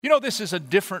You know, this is a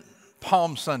different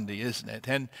Palm Sunday, isn't it?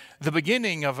 And the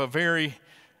beginning of a very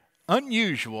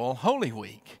unusual Holy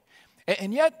Week.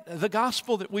 And yet, the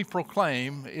gospel that we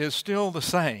proclaim is still the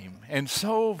same and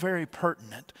so very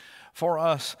pertinent for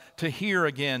us to hear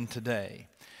again today.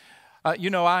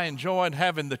 I enjoyed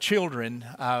having the children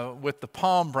with the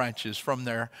palm branches from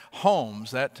their homes,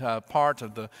 that part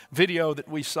of the video that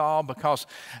we saw, because,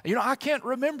 I can't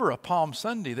remember a Palm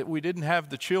Sunday that we didn't have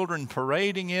the children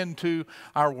parading into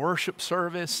our worship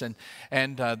service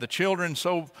and the children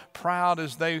so proud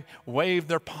as they waved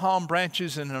their palm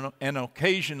branches in an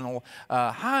occasional,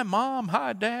 hi Mom,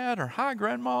 hi Dad, or hi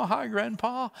Grandma, hi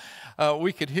Grandpa.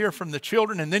 We could hear from the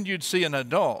children, and then you'd see an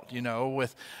adult,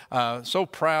 with so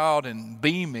proud and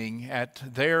beaming at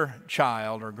their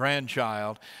child or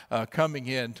grandchild coming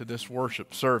into this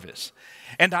worship service.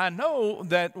 And I know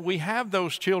that we have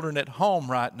those children at home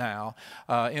right now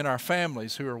in our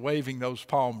families who are waving those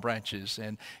palm branches.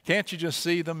 And can't you just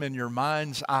see them in your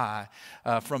mind's eye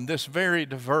from this very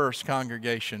diverse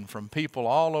congregation, from people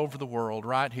all over the world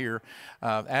right here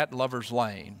at Lover's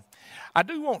Lane? I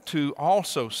do want to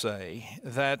also say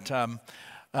that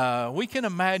we can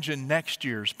imagine next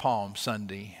year's Palm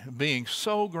Sunday being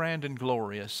so grand and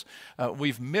glorious.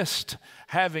 We've missed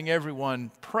having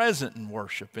everyone present in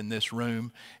worship in this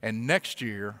room, and next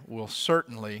year will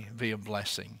certainly be a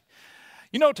blessing.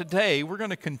 Today we're going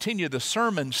to continue the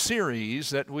sermon series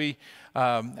that we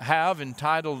have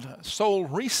entitled Soul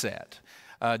Reset.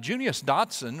 Junius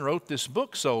Dotson wrote this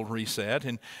book, Soul Reset,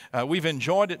 and we've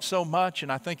enjoyed it so much,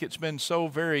 and I think it's been so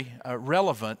very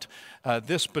relevant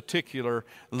this particular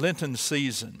Lenten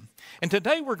season. And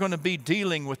today we're going to be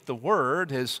dealing with the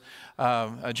word, as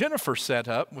Jennifer set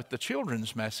up with the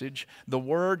children's message, the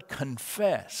word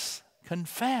confess.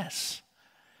 Confess.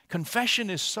 Confession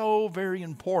is so very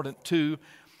important to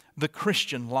the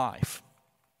Christian life.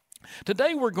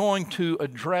 Today we're going to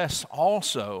address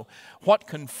also what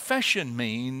confession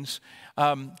means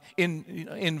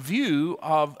in view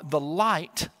of the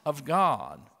light of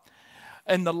God.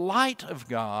 And the light of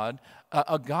God,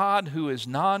 a God who is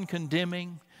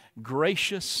non-condemning,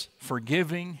 gracious,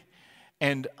 forgiving,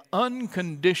 and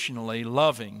unconditionally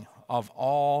loving of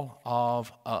all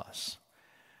of us.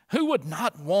 Who would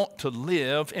not want to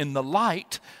live in the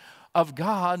light of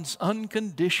God's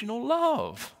unconditional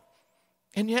love?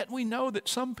 And yet we know that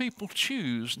some people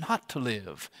choose not to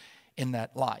live in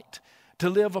that light, to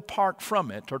live apart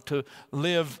from it, or to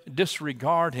live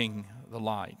disregarding the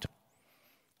light.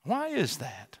 Why is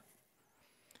that?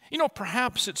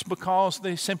 Perhaps it's because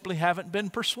they simply haven't been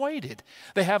persuaded.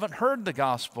 They haven't heard the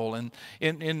gospel in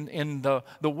the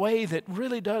way that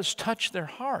really does touch their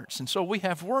hearts. And so we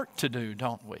have work to do,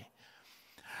 don't we?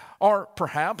 Or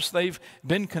perhaps they've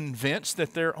been convinced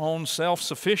that their own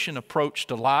self-sufficient approach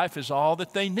to life is all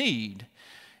that they need,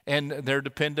 and they're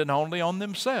dependent only on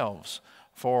themselves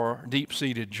for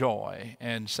deep-seated joy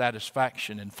and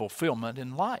satisfaction and fulfillment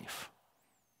in life.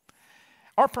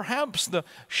 Or perhaps the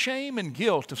shame and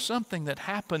guilt of something that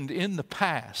happened in the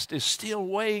past is still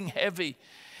weighing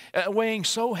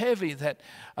so heavy that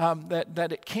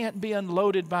it can't be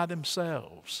unloaded by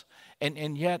themselves,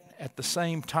 and yet at the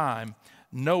same time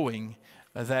knowing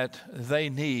that they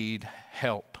need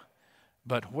help.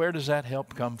 But where does that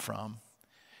help come from?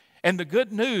 And the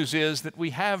good news is that we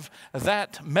have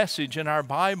that message in our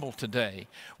Bible today.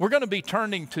 We're going to be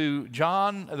turning to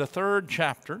John, the 3rd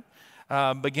chapter,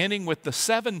 beginning with the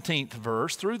 17th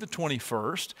verse through the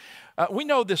 21st. We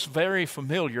know this very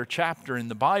familiar chapter in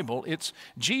the Bible. It's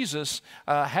Jesus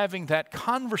having that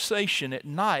conversation at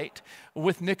night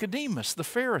with Nicodemus, the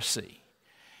Pharisee.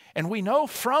 And we know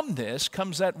from this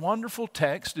comes that wonderful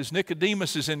text as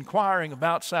Nicodemus is inquiring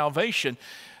about salvation.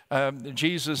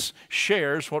 Jesus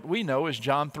shares what we know as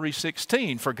John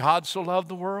 3:16. For God so loved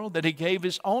the world that he gave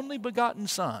his only begotten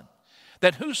Son,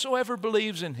 that whosoever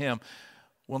believes in him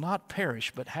will not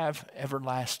perish but have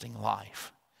everlasting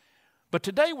life. But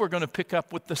today we're going to pick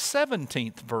up with the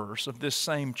 17th verse of this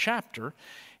same chapter,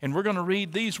 and we're going to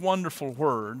read these wonderful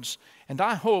words, and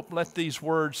I hope let these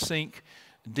words sink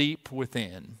deep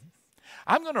within.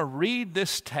 I'm going to read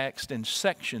this text in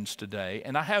sections today,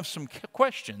 and I have some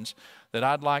questions that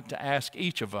I'd like to ask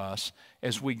each of us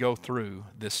as we go through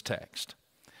this text.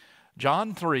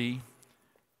 John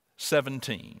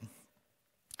 3:17.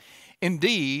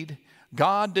 Indeed,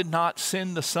 God did not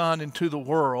send the Son into the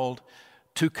world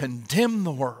to condemn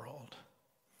the world,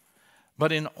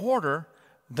 but in order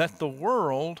that the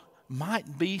world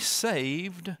might be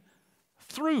saved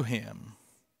through him.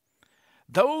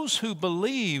 Those who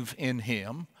believe in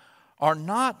him are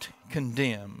not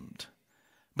condemned,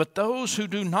 but those who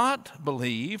do not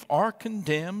believe are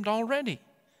condemned already,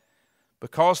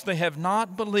 because they have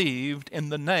not believed in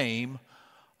the name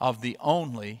of the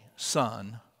only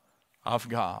Son of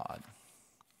God.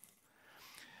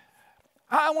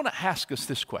 I want to ask us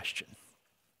this question.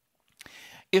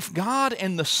 If God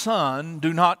and the Son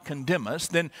do not condemn us,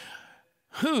 then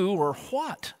who or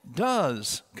what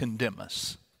does condemn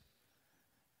us?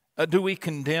 Do we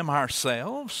condemn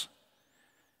ourselves?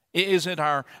 Is it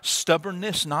our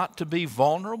stubbornness not to be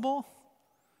vulnerable?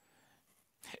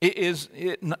 Is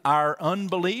it our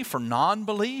unbelief or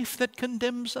non-belief that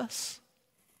condemns us?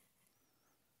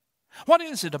 What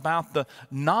is it about the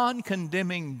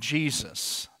non-condemning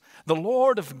Jesus, the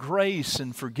Lord of grace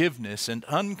and forgiveness and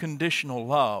unconditional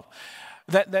love,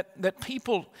 that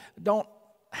people don't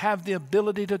have the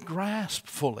ability to grasp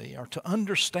fully or to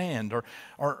understand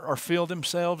or feel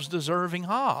themselves deserving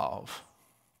of?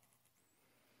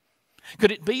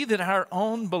 Could it be that our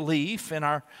own belief in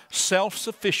our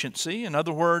self-sufficiency, in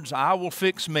other words, I will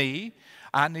fix me,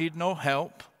 I need no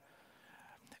help,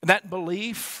 that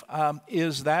belief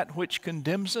is that which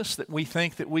condemns us, that we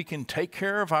think that we can take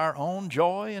care of our own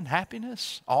joy and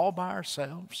happiness all by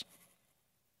ourselves?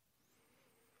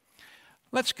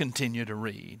 Let's continue to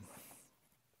read.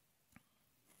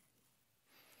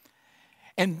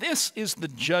 And this is the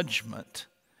judgment,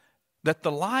 that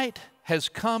the light has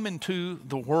come into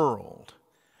the world,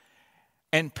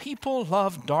 and people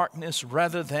love darkness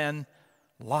rather than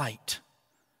light,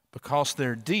 because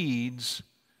their deeds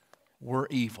were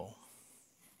evil.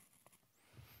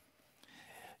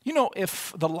 You know,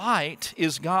 if the light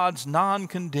is God's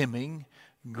non-condemning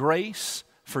grace,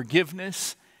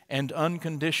 forgiveness, and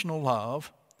unconditional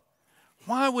love,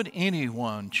 why would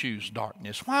anyone choose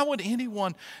darkness? Why would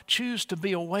anyone choose to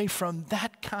be away from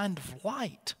that kind of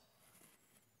light?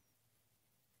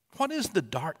 What is the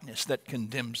darkness that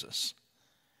condemns us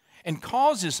and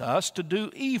causes us to do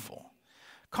evil,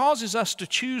 causes us to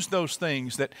choose those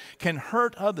things that can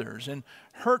hurt others and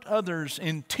hurt others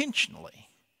intentionally?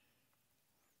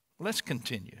 Let's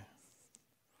continue.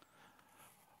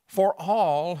 For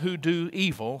all who do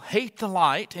evil hate the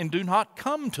light and do not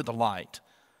come to the light,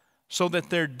 so that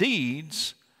their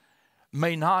deeds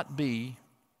may not be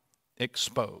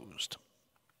exposed.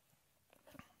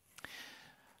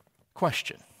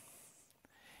 Question.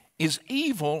 Is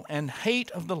evil and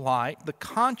hate of the light the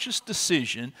conscious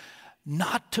decision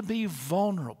not to be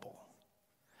vulnerable,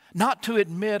 not to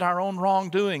admit our own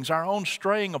wrongdoings, our own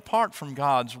straying apart from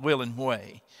God's will and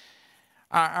way,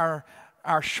 our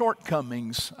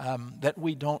shortcomings that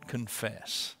we don't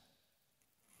confess?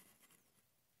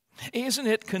 Isn't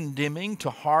it condemning to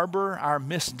harbor our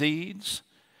misdeeds,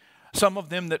 some of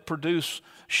them that produce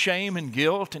shame and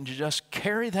guilt, and to just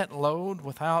carry that load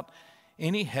without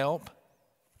any help?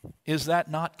 Is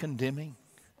that not condemning?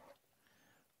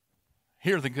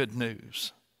 Hear the good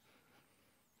news.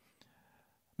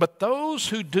 But those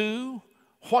who do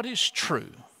what is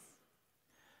true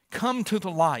come to the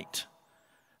light,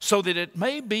 so that it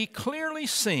may be clearly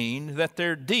seen that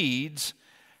their deeds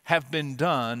have been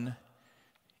done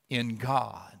in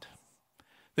God.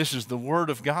 This is the word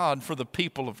of God for the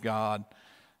people of God.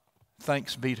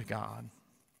 Thanks be to God.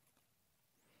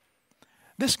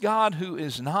 This God who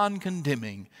is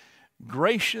non-condemning,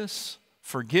 gracious,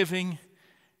 forgiving,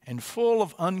 and full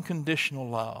of unconditional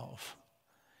love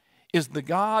is the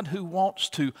God who wants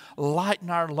to lighten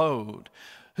our load,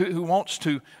 who wants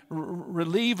to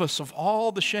relieve us of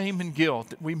all the shame and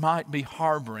guilt that we might be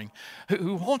harboring,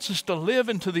 who wants us to live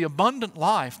into the abundant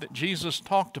life that Jesus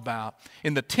talked about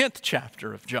in the 10th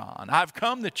chapter of John. I've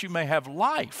come that you may have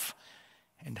life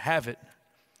and have it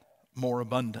more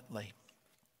abundantly.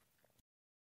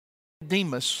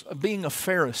 Nicodemus, being a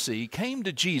Pharisee, came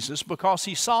to Jesus because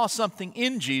he saw something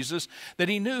in Jesus that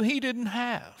he knew he didn't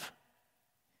have.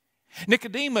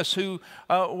 Nicodemus, who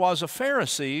was a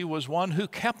Pharisee, was one who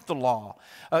kept the law,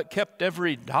 kept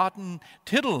every dot and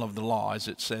tittle of the law, as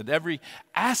it said. Every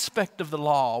aspect of the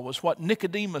law was what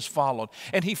Nicodemus followed.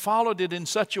 And he followed it in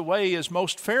such a way as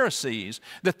most Pharisees,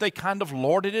 that they kind of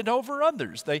lorded it over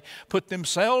others. They put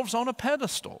themselves on a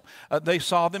pedestal. They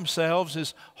saw themselves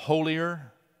as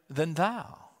holier than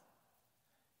thou.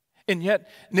 And yet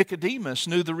Nicodemus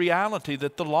knew the reality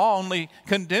that the law only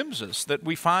condemns us, that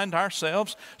we find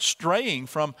ourselves straying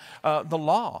from the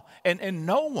law. And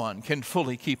no one can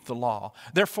fully keep the law.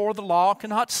 Therefore, the law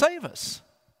cannot save us.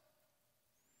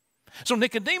 So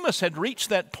Nicodemus had reached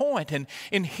that point, and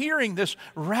in hearing this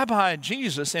Rabbi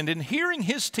Jesus, and in hearing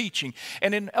his teaching,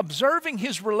 and in observing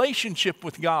his relationship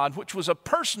with God, which was a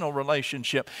personal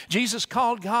relationship, Jesus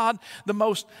called God the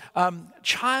most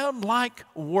childlike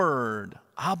word,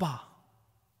 Abba.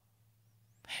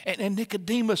 And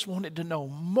Nicodemus wanted to know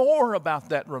more about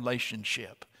that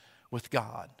relationship with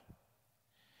God.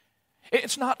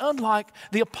 It's not unlike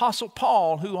the Apostle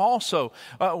Paul, who also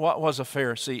was a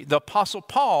Pharisee. The Apostle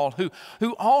Paul,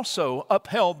 who also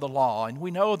upheld the law. And we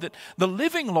know that the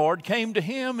living Lord came to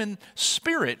him in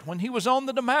spirit when he was on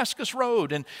the Damascus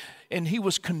road, and he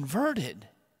was converted.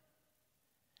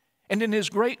 And in his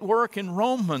great work in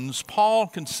Romans, Paul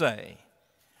can say,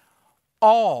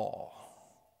 all,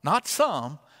 not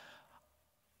some,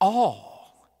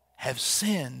 all have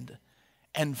sinned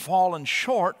and fallen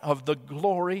short of the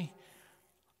glory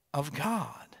of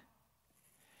God.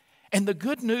 And the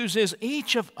good news is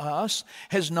each of us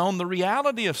has known the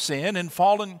reality of sin and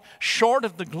fallen short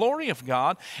of the glory of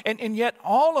God. And yet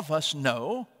all of us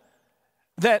know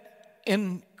that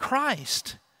in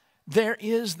Christ there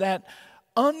is that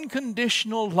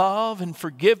unconditional love and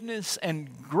forgiveness and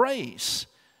grace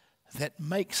that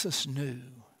makes us new.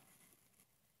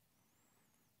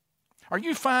 Are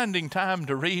you finding time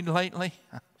to read lately?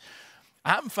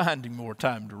 I'm finding more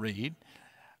time to read.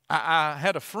 I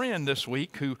had a friend this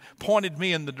week who pointed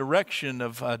me in the direction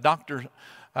of Dr.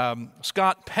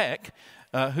 Scott Peck,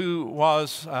 who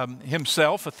was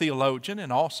himself a theologian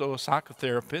and also a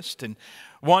psychotherapist, and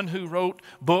one who wrote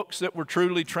books that were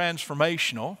truly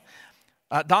transformational.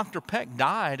 Dr. Peck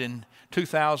died in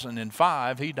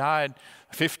 2005. He died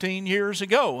 15 years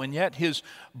ago, and yet his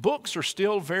books are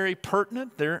still very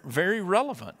pertinent. They're very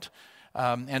relevant.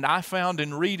 And I found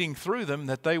in reading through them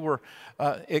that they were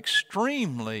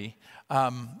extremely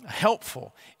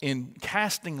helpful in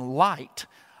casting light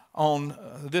on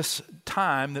this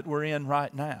time that we're in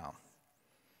right now.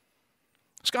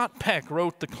 Scott Peck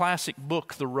wrote the classic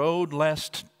book, The Road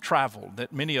Less Traveled,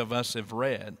 that many of us have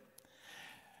read.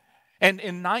 And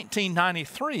in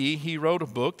 1993, he wrote a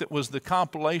book that was the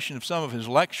compilation of some of his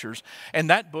lectures, and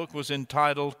that book was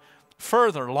entitled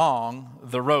Further Along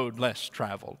the Road Less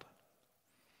Traveled.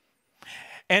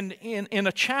 And in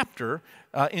a chapter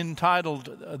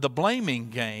entitled The Blaming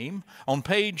Game, on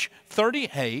page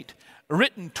 38,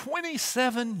 written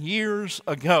 27 years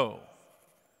ago,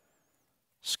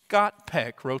 Scott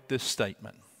Peck wrote this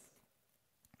statement.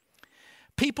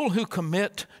 People who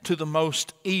commit to the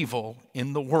most evil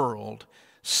in the world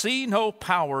see no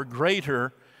power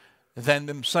greater than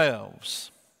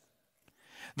themselves.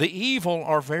 The evil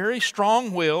are very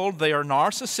strong-willed, they are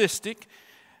narcissistic,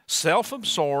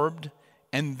 self-absorbed,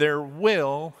 and their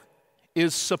will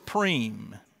is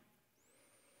supreme.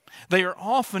 They are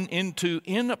often into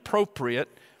inappropriate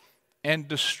and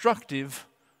destructive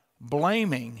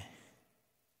blaming.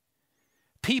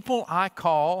 People I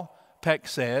call, Peck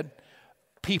said,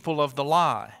 people of the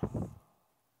lie.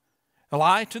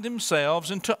 Lie to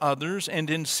themselves and to others and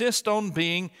insist on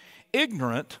being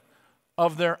ignorant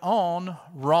of their own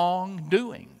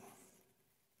wrongdoing.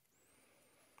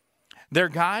 Their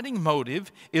guiding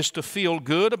motive is to feel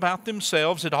good about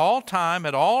themselves at all time,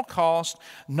 at all cost,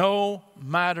 no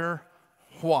matter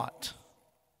what.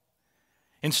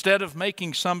 Instead of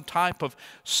making some type of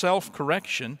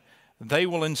self-correction, they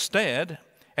will instead,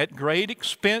 at great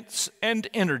expense and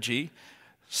energy,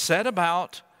 set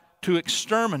about to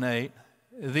exterminate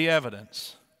the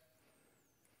evidence.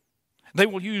 They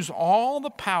will use all the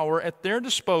power at their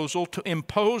disposal to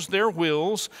impose their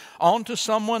wills onto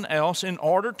someone else in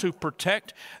order to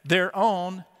protect their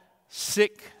own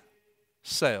sick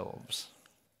selves.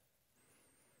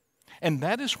 And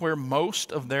that is where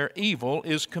most of their evil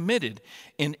is committed,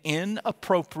 in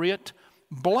inappropriate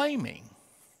blaming.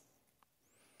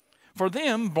 For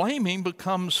them, blaming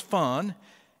becomes fun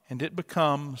and it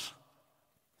becomes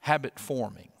habit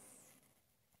forming.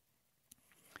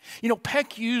 You know,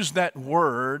 Peck used that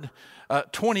word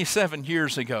 27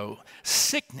 years ago,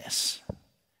 sickness.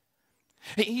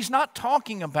 He's not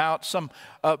talking about some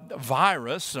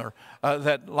virus or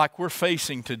that like we're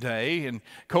facing today in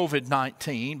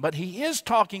COVID-19, but he is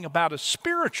talking about a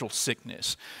spiritual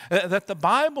sickness that the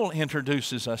Bible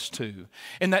introduces us to.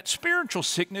 And that spiritual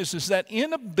sickness is that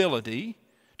inability,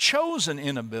 chosen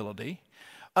inability,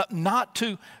 not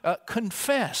to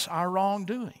confess our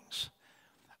wrongdoings,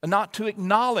 not to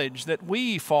acknowledge that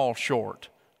we fall short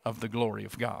of the glory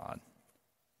of God.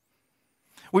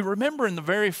 We remember in the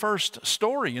very first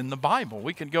story in the Bible,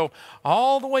 we could go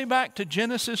all the way back to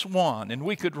Genesis 1, and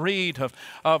we could read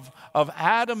of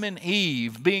Adam and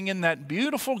Eve being in that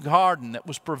beautiful garden that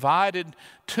was provided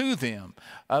to them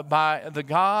by the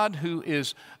God who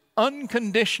is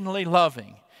unconditionally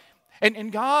loving.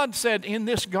 And God said, in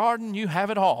this garden you have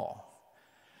it all.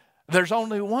 There's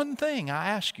only one thing I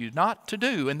ask you not to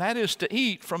do, and that is to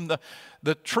eat from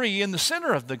the tree in the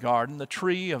center of the garden, the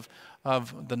tree of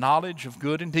the knowledge of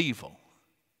good and evil.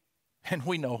 And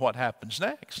we know what happens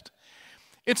next.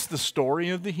 It's the story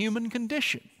of the human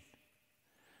condition.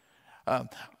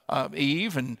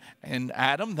 Eve and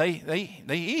Adam, they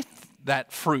eat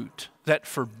that fruit, that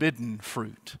forbidden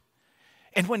fruit.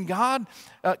 And when God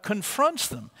confronts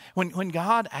them, when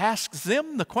God asks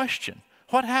them the question,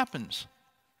 what happens?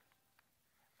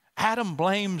 Adam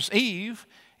blames Eve,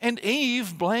 and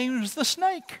Eve blames the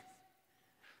snake.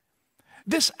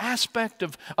 This aspect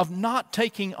of not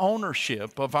taking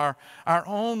ownership of our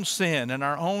own sin and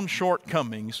our own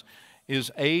shortcomings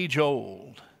is age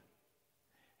old.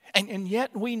 And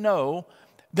yet we know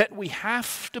that we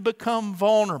have to become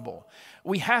vulnerable.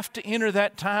 We have to enter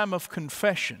that time of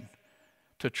confession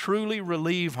to truly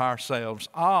relieve ourselves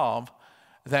of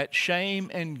that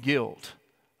shame and guilt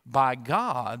by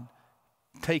God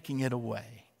taking it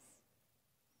away.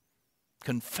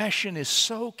 Confession is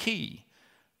so key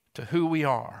to who we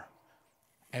are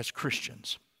as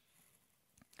Christians.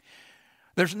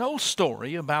 There's no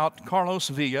story about Carlos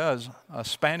Villa, a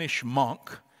Spanish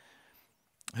monk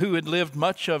who had lived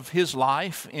much of his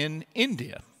life in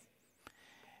India.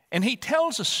 And he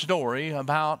tells a story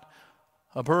about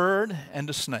a bird and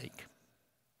a snake.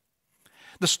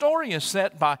 The story is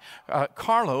set by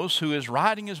Carlos, who is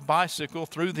riding his bicycle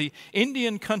through the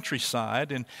Indian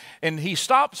countryside, and he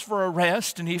stops for a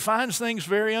rest, and he finds things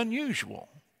very unusual.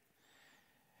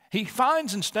 He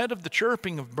finds, instead of the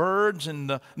chirping of birds and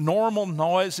the normal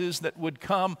noises that would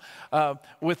come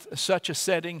with such a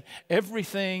setting,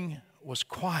 everything was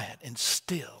quiet and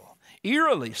still,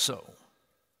 eerily so.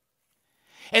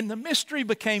 And the mystery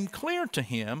became clear to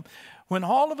him when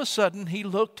all of a sudden he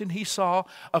looked and he saw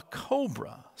a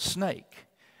cobra snake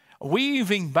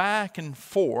weaving back and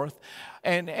forth,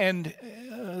 and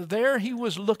there he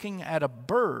was looking at a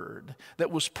bird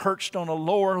that was perched on a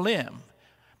lower limb.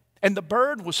 And the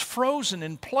bird was frozen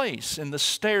in place in the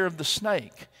stare of the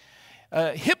snake,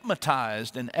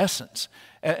 hypnotized in essence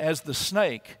as the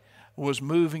snake was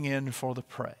moving in for the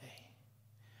prey.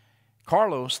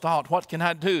 Carlos thought, what can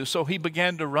I do? So he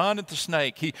began to run at the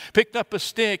snake. He picked up a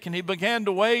stick and he began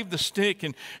to wave the stick,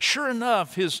 and sure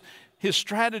enough, his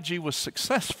strategy was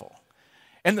successful.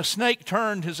 And the snake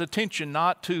turned his attention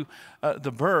not to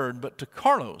the bird, but to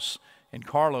Carlos. And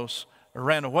Carlos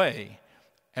ran away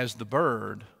as the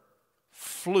bird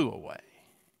flew away,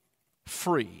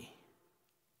 free.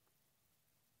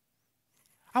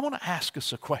 I want to ask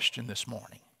us a question this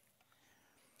morning.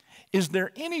 Is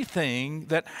there anything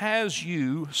that has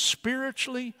you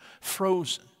spiritually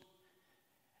frozen,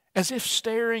 as if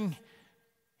staring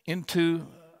into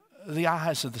the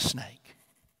eyes of the snake?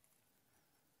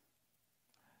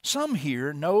 Some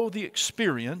here know the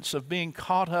experience of being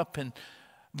caught up in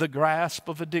the grasp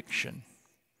of addiction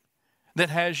that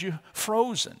has you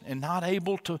frozen and not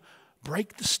able to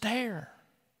break the stare.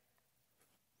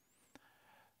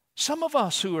 Some of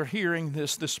us who are hearing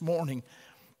this morning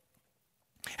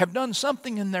have done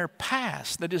something in their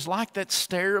past that is like that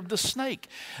stare of the snake.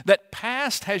 That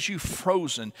past has you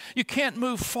frozen. You can't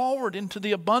move forward into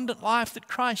the abundant life that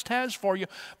Christ has for you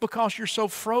because you're so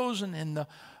frozen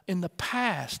in the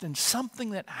past, in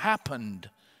something that happened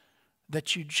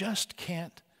that you just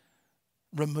can't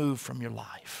remove from your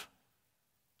life.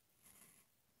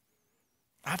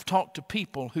 I've talked to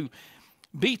people who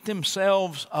beat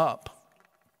themselves up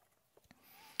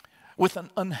with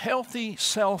an unhealthy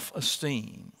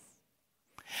self-esteem.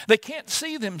 They can't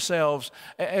see themselves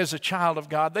as a child of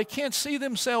God. They can't see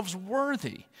themselves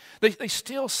worthy. They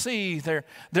still see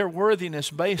their worthiness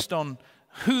based on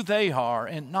who they are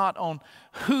and not on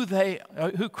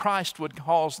who Christ would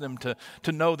cause them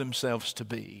to know themselves to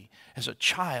be as a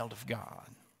child of God.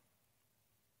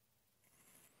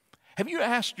 Have you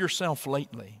asked yourself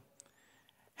lately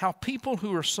how people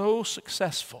who are so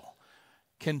successful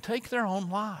can take their own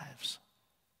lives?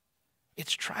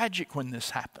 It's tragic when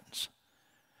this happens.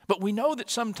 But we know that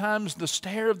sometimes the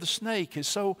stare of the snake is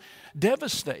so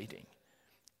devastating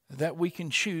that we can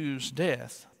choose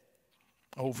death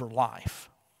over life.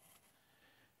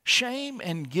 Shame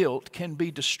and guilt can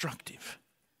be destructive.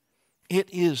 It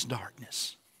is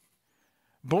darkness.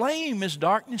 Blame is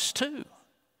darkness too.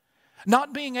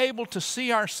 Not being able to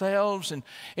see ourselves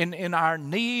in our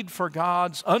need for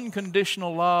God's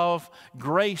unconditional love,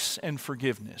 grace, and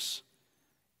forgiveness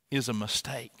is a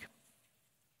mistake.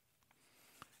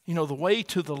 You know, the way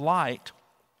to the light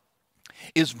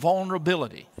is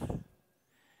vulnerability.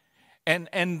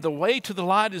 And the way to the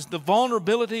light is the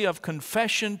vulnerability of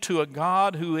confession to a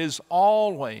God who is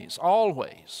always,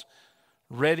 always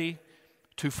ready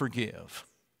to forgive.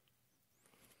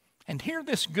 And hear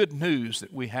this good news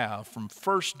that we have from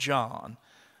 1 John,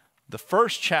 the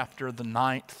first chapter, the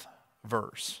 9th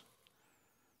verse.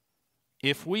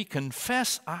 If we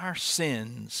confess our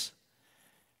sins,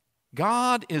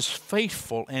 God is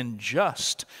faithful and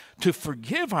just to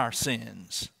forgive our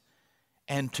sins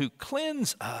and to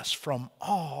cleanse us from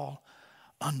all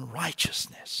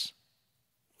unrighteousness.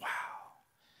 Wow.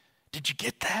 Did you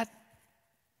get that?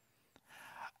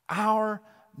 Our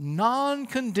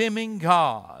non-condemning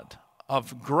God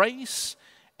of grace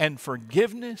and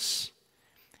forgiveness,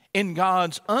 in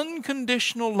God's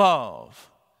unconditional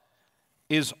love,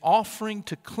 is offering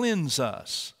to cleanse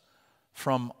us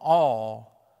from all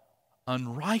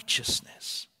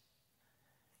unrighteousness.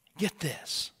 Get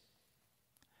this.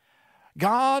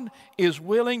 God is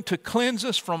willing to cleanse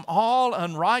us from all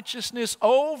unrighteousness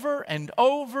over and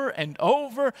over and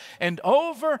over and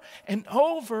over and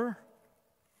over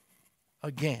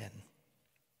again.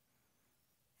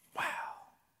 Wow.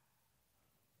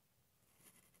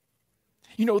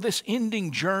 You know, this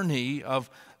ending journey of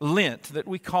Lent that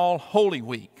we call Holy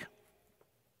Week,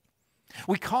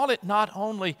 we call it not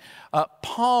only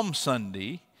Palm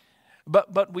Sunday,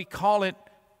 but we call it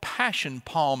Passion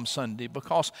Palm Sunday,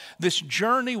 because this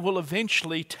journey will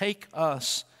eventually take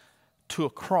us to a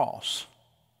cross.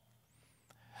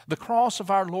 The cross of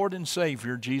our Lord and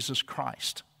Savior, Jesus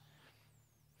Christ.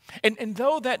 And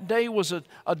though that day was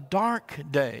a dark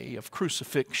day of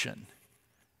crucifixion,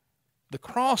 the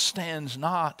cross stands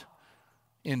not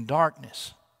in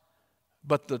darkness,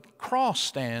 but the cross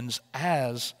stands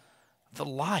as the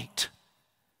light,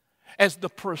 as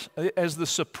the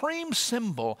supreme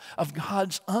symbol of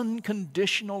God's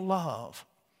unconditional love.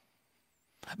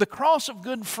 The cross of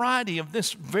Good Friday of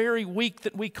this very week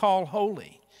that we call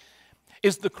holy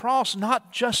is the cross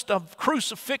not just of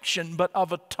crucifixion, but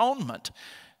of atonement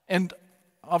and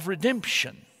of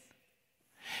redemption.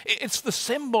 It's the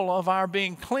symbol of our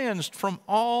being cleansed from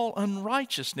all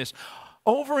unrighteousness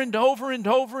over and over and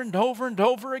over and over and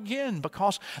over again,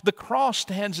 because the cross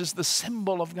stands as the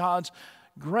symbol of God's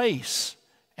grace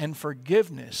and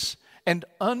forgiveness and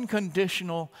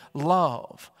unconditional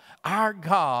love. Our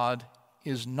God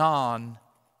is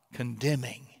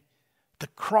non-condemning. The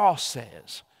cross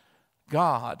says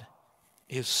God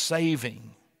is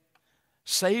saving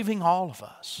all of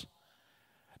us,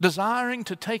 desiring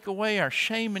to take away our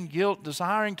shame and guilt,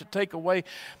 desiring to take away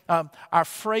our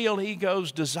frail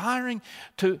egos, desiring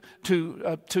to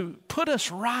put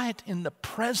us right in the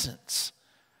presence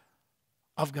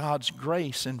of God's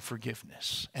grace and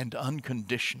forgiveness and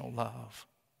unconditional love.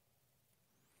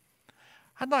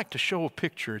 I'd like to show a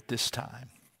picture at this time.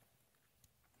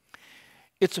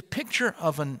 It's a picture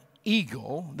of an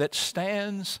eagle that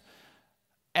stands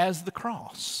as the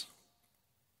cross.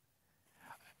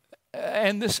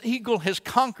 And this eagle has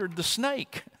conquered the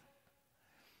snake.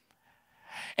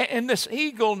 And this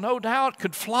eagle, no doubt,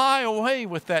 could fly away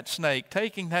with that snake,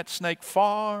 taking that snake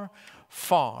far,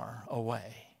 far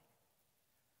away.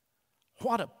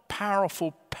 What a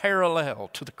powerful parallel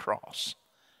to the cross.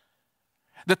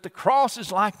 That the cross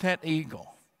is like that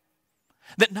eagle,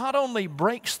 that not only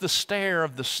breaks the stare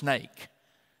of the snake,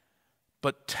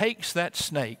 but takes that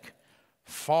snake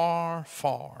far,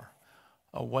 far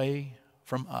away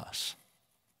from us.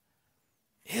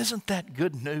 Isn't that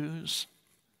good news?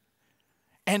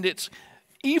 And it's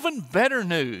even better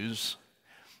news.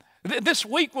 This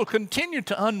week will continue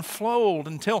to unfold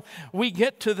until we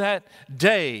get to that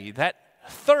day, that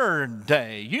third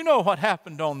day. You know what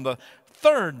happened on the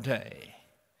third day.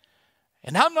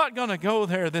 And I'm not going to go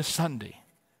there this Sunday,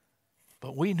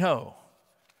 but we know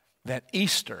that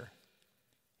Easter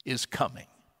is coming.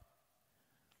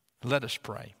 Let us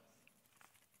pray.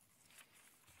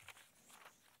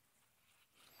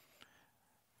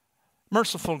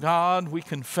 Merciful God, we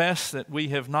confess that we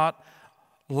have not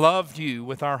loved you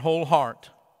with our whole heart.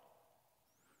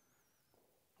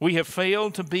 We have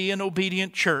failed to be an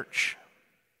obedient church.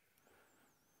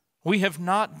 We have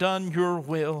not done your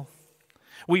will.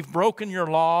 We've broken your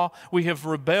law. We have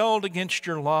rebelled against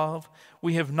your love.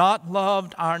 We have not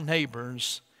loved our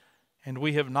neighbors, and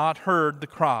we have not heard the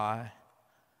cry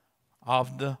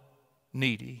of the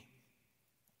needy.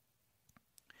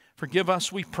 Forgive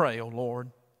us, we pray, O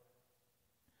Lord.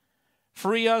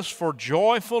 Free us for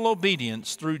joyful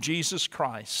obedience through Jesus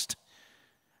Christ,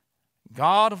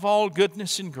 God of all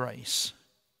goodness and grace.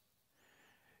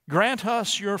 Grant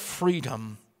us your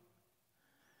freedom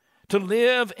to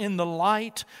live in the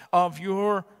light of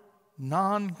your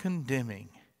non-condemning,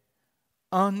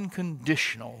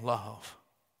 unconditional love.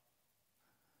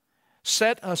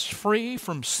 Set us free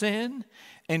from sin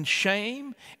and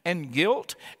shame and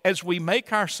guilt as we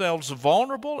make ourselves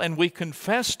vulnerable and we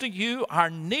confess to you our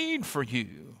need for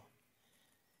you.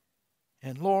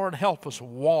 And Lord, help us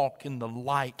walk in the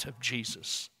light of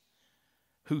Jesus,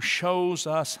 who shows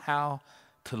us how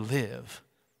to live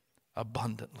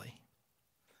abundantly.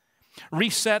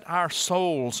 Reset our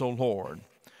souls, O Lord.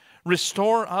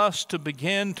 Restore us to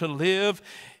begin to live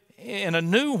in a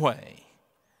new way,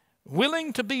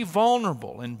 willing to be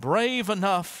vulnerable and brave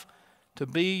enough to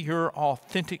be your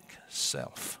authentic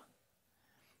self.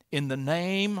 In the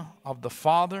name of the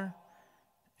Father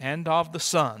and of the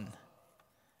Son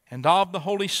and of the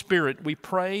Holy Spirit, we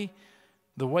pray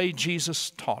the way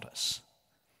Jesus taught us.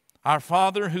 Our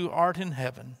Father who art in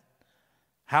heaven,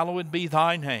 hallowed be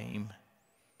thy name.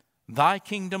 Thy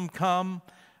kingdom come,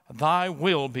 thy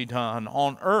will be done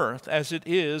on earth as it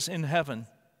is in heaven.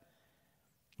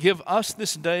 Give us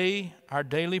this day our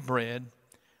daily bread,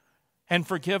 and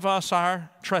forgive us our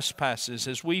trespasses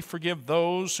as we forgive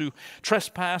those who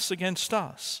trespass against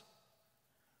us.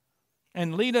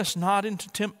 And lead us not into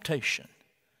temptation,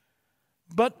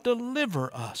 but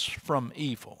deliver us from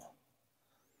evil.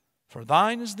 For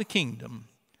thine is the kingdom,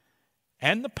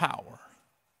 and the power,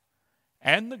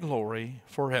 and the glory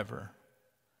forever.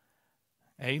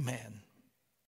 Amen.